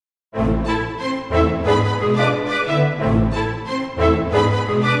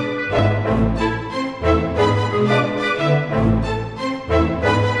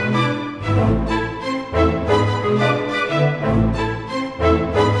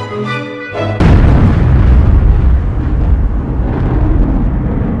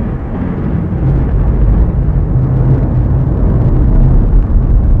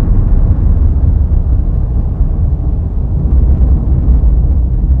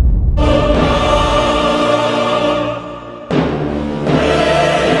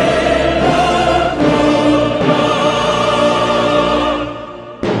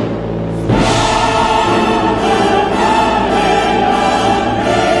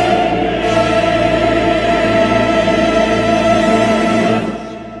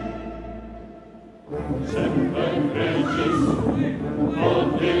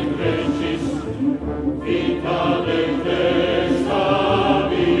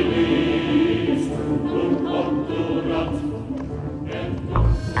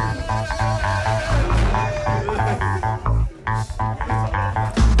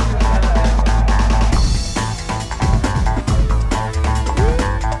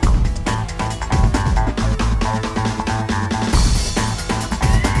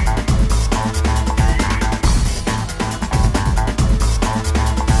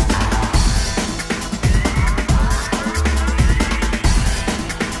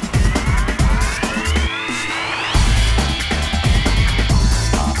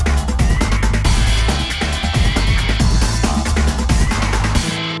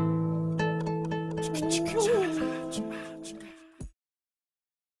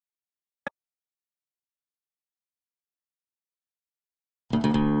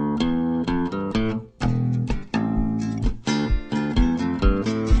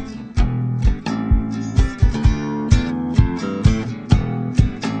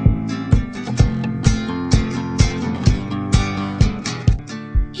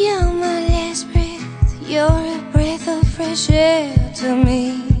fresh air to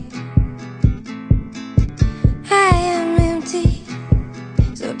me. I am empty,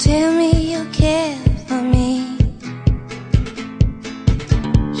 so tell me you care for me.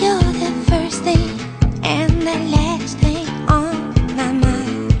 You're the first thing and the last thing on my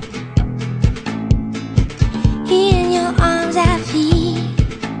mind. In your arms I feel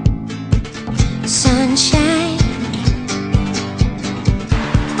sunshine.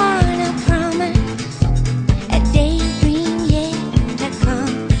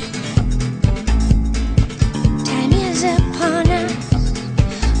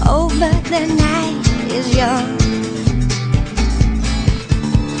 But the night is young.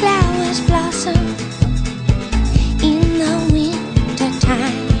 Flowers blossom in the winter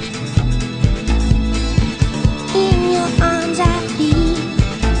time. In your arms I feel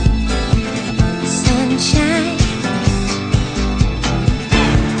sunshine.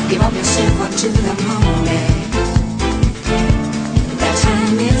 Give up yourself unto the moment. The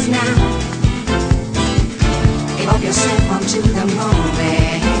time is now. Give up yourself unto the moment.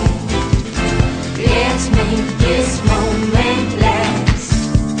 Let's make this moment last.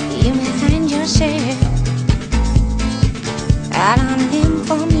 You may find yourself out on a limb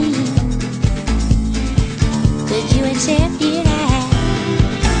for me. Could you accept it as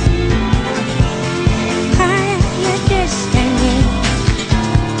part of your destiny?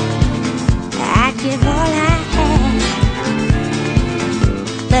 I'd give all I have,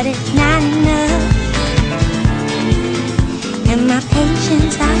 but it's not enough, and my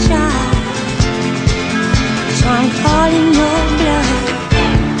patience are short. So I'm calling your bluff.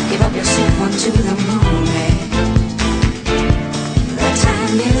 Give up yourself unto the moment. The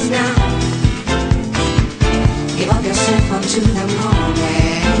time is now. Give up yourself unto the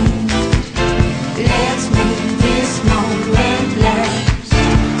moment. Let's make this moment last.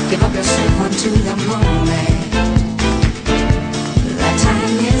 Give up yourself unto the moment. The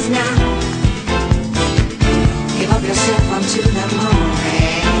time is now. Give up yourself unto the moment.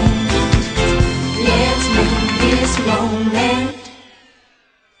 Let's make this moment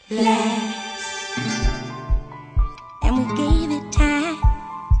last. And we gave it time.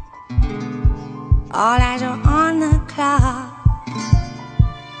 All eyes are on the clock.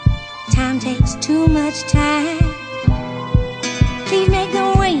 Time takes too much time. Please make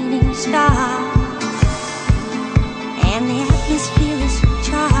the waiting stop. And the atmosphere is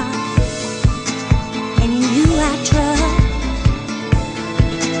charged, and in you I trust.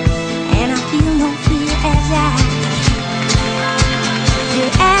 And I feel no fear as I must.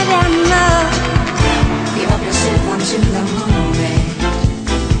 Give up yourself unto the moment.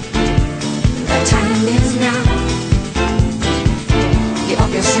 The time is now. Give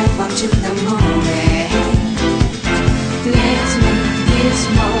up yourself onto the moment. Let's make this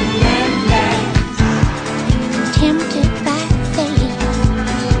moment last. Tempted by fate,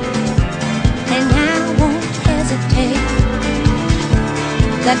 and I won't hesitate.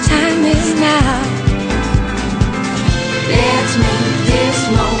 The time is now. Let's make this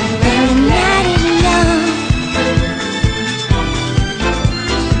moment The last. night is young.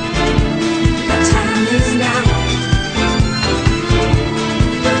 The time is now.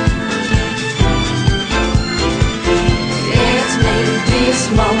 Let's make this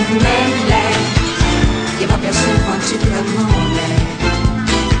moment last. Give up yourself onto the moment.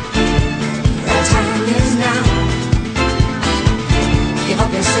 The time is now. Give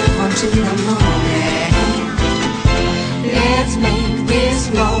up yourself onto the moment. Let's make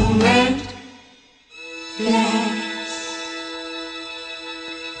this moment last.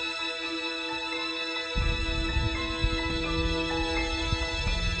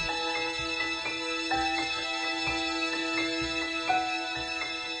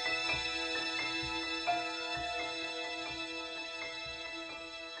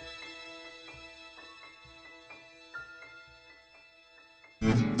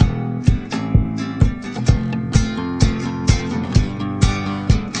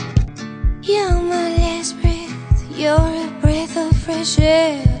 You're my last breath. You're a breath of fresh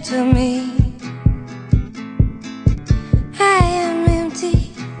air to me. I am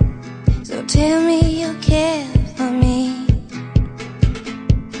empty, so tell me